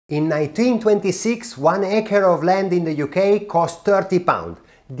In 1926, 1 acre of land in the UK cost £30,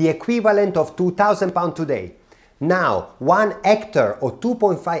 the equivalent of £2,000 today. Now, 1 hectare or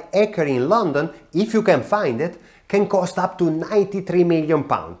 2.5 acre in London, if you can find it, can cost up to £93 million.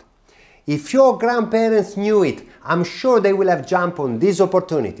 If your grandparents knew it, I'm sure they will have jumped on this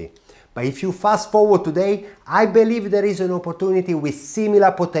opportunity. But if you fast forward today, I believe there is an opportunity with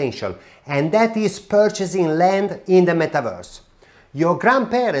similar potential, and that is purchasing land in the metaverse. Your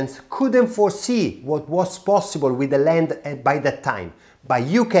grandparents couldn't foresee what was possible with the land by that time, but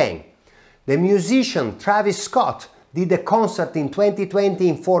you can. The musician Travis Scott did a concert in 2020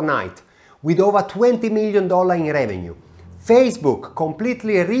 in Fortnite with over $20 million in revenue. Facebook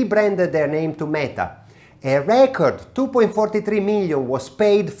completely rebranded their name to Meta. A record $2.43 million was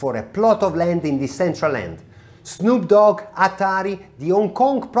paid for a plot of land in Decentraland. Snoop Dogg, Atari, the Hong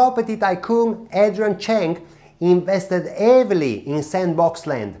Kong property tycoon Adrian Cheng invested heavily in Sandbox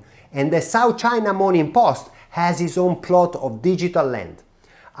land, and the South China Morning Post has its own plot of digital land.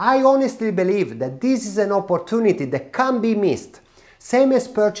 I honestly believe that this is an opportunity that can't be missed, same as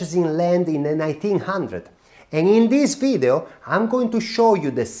purchasing land in the 1900s. And in this video, I'm going to show you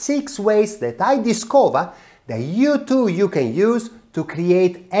the 6 ways that I discover that you can use to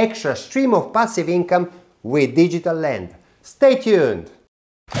create extra stream of passive income with digital land. Stay tuned!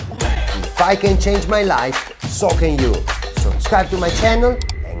 If I can change my life, so can you. Subscribe to my channel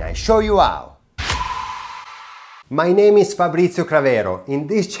and I show you how. My name is Fabrizio Cravero. In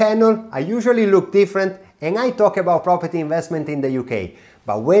this channel, I usually look different and I talk about property investment in the UK.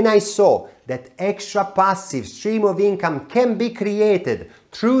 But when I saw that extra passive stream of income can be created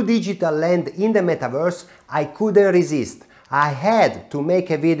through digital land in the metaverse, I couldn't resist. I had to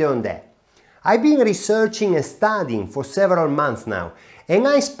make a video on that. I've been researching and studying for several months now, and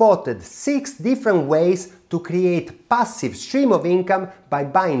I spotted 6 different ways to create passive stream of income by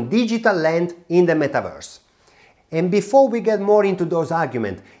buying digital land in the metaverse. And before we get more into those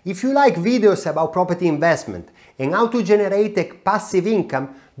arguments, if you like videos about property investment and how to generate a passive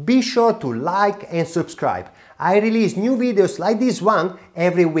income, be sure to like and subscribe. I release new videos like this one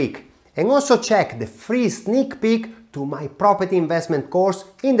every week. And also check the free sneak peek to my property investment course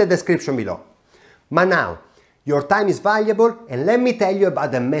in the description below. But now, your time is valuable and let me tell you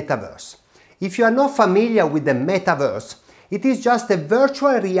about the metaverse. If you are not familiar with the metaverse, it is just a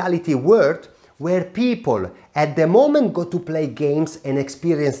virtual reality world where people at the moment go to play games and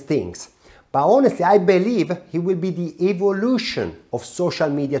experience things. But honestly, I believe it will be the evolution of social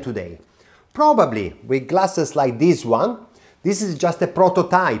media today. Probably with glasses like this one. This is just a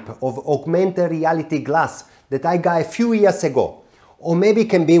prototype of augmented reality glass that I got a few years ago. Or maybe it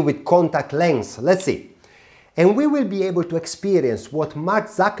can be with contact lens, let's see. And we will be able to experience what Mark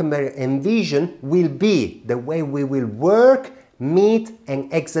Zuckerberg envisioned will be the way we will work, meet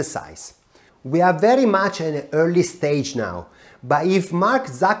and exercise. We are very much at an early stage now, but if Mark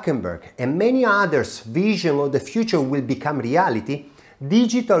Zuckerberg and many others' vision of the future will become reality,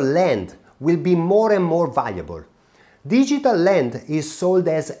 digital land will be more and more valuable. Digital land is sold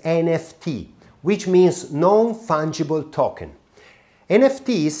as NFT, which means non-fungible token.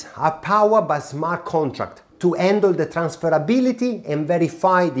 NFTs are powered by smart contracts to handle the transferability and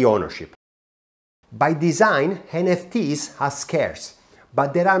verify the ownership. By design, NFTs are scarce,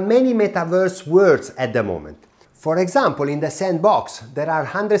 but there are many metaverse worlds at the moment. For example, in the Sandbox, there are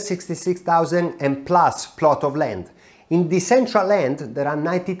 166,000 and plus plot of land. In Decentraland, there are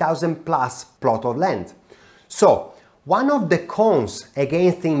 90,000 plus plot of land. So, one of the cons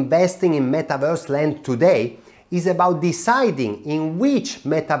against investing in metaverse land today is about deciding in which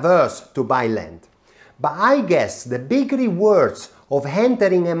metaverse to buy land. But I guess the big rewards of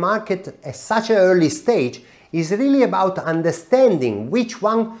entering a market at such an early stage is really about understanding which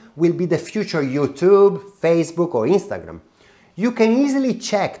one will be the future YouTube, Facebook or Instagram. You can easily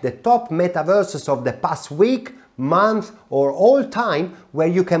check the top metaverses of the past week, month or all time where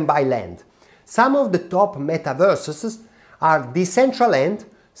you can buy land. Some of the top metaverses are Decentraland,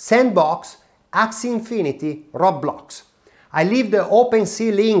 Sandbox, Axie Infinity, Roblox. I leave the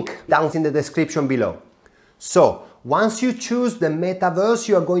OpenSea link down in the description below. So, once you choose the metaverse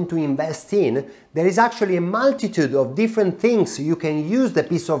you are going to invest in, there is actually a multitude of different things you can use the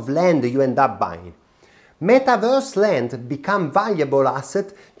piece of land you end up buying. Metaverse land become valuable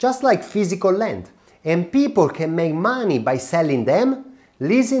asset just like physical land, and people can make money by selling them,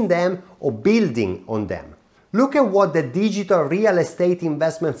 leasing them or building on them. Look at what the digital real estate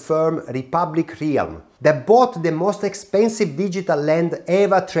investment firm Republic Realm, that bought the most expensive digital land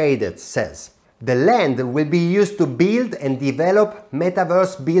ever traded, says. The land will be used to build and develop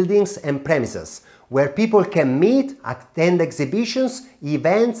metaverse buildings and premises, where people can meet, attend exhibitions,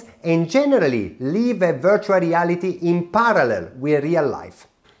 events, and generally live a virtual reality in parallel with real life.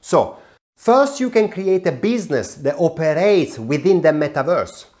 So, first you can create a business that operates within the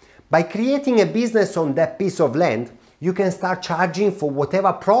metaverse. By creating a business on that piece of land, you can start charging for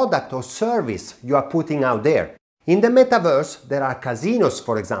whatever product or service you are putting out there. In the metaverse, there are casinos,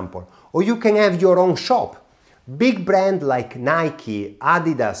 for example, or you can have your own shop. Big brands like Nike,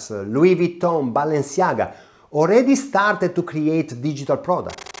 Adidas, Louis Vuitton, Balenciaga already started to create digital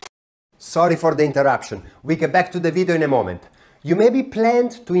products. Sorry for the interruption. We get back to the video in a moment. You maybe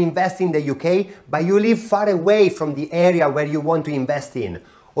planned to invest in the UK, but you live far away from the area where you want to invest in.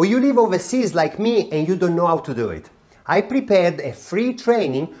 Or you live overseas like me and you don't know how to do it. I prepared a free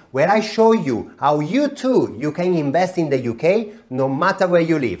training where I show you how you too can invest in the UK no matter where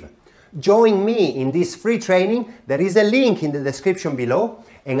you live. Join me in this free training. There is a link in the description below,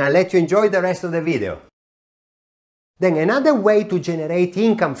 and I'll let you enjoy the rest of the video. Then another way to generate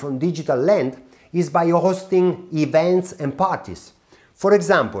income from digital land is by hosting events and parties. For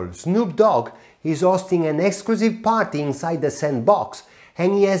example, Snoop Dogg is hosting an exclusive party inside the Sandbox,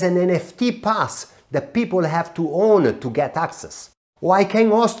 and he has an NFT pass that people have to own to get access. Or I can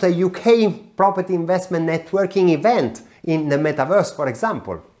host a UK property investment networking event in the Metaverse, for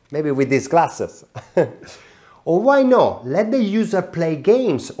example. Maybe with these glasses. Or why not? Let the user play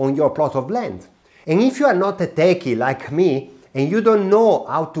games on your plot of land. And if you are not a techie like me and you don't know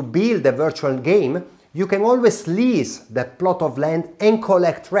how to build a virtual game, you can always lease that plot of land and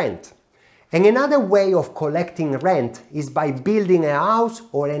collect rent. And another way of collecting rent is by building a house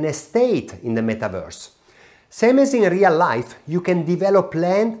or an estate in the metaverse. Same as in real life, you can develop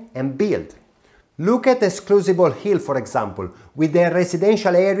land and build. Look at Exclusible Hill, for example, with their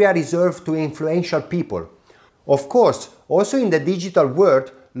residential area reserved to influential people. Of course, also in the digital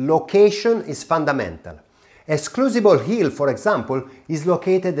world, location is fundamental. Exclusible Hill, for example, is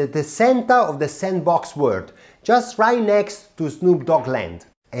located at the center of the Sandbox world, just right next to Snoop Dogg land.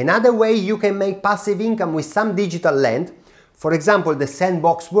 Another way you can make passive income with some digital land, for example the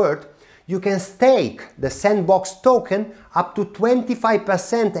Sandbox world, you can stake the Sandbox token up to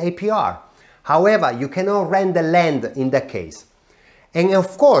 25% APR. However, you cannot rent the land in that case. And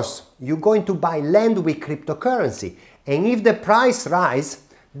of course, you're going to buy land with cryptocurrency, and if the price rises,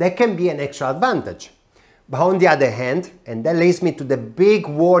 that can be an extra advantage. But on the other hand, and that leads me to the big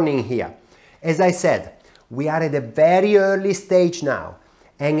warning here, as I said, we are at a very early stage now,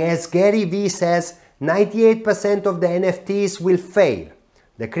 and as Gary Vee says, 98% of the NFTs will fail.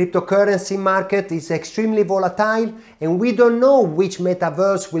 The cryptocurrency market is extremely volatile, and we don't know which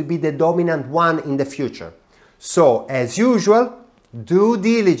metaverse will be the dominant one in the future. So, as usual, due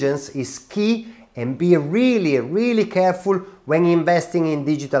diligence is key, and be really careful when investing in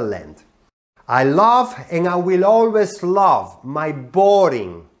digital land. I love and I will always love my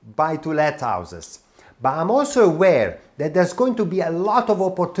boring buy-to-let houses, but I'm also aware that there's going to be a lot of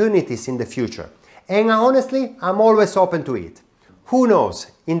opportunities in the future, and honestly, I'm always open to it. Who knows,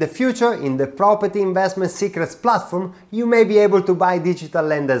 in the future, in the Property Investment Secrets platform, you may be able to buy digital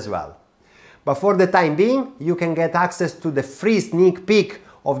land as well. But for the time being, you can get access to the free sneak peek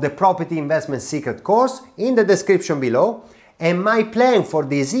of the Property Investment Secret course in the description below, and my plan for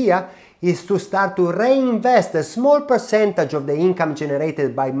this year is to start to reinvest a small percentage of the income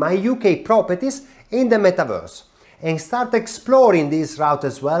generated by my UK properties in the metaverse, and start exploring this route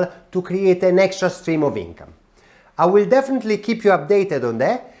as well to create an extra stream of income. I will definitely keep you updated on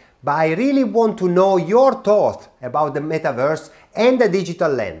that, but I really want to know your thoughts about the metaverse and the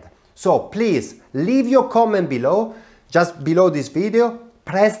digital land. So please leave your comment below, just below this video,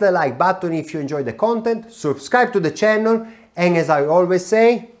 press the like button if you enjoy the content, subscribe to the channel, and as I always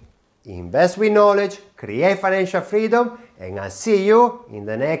say, invest with knowledge, create financial freedom, and I'll see you in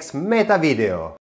the next meta video.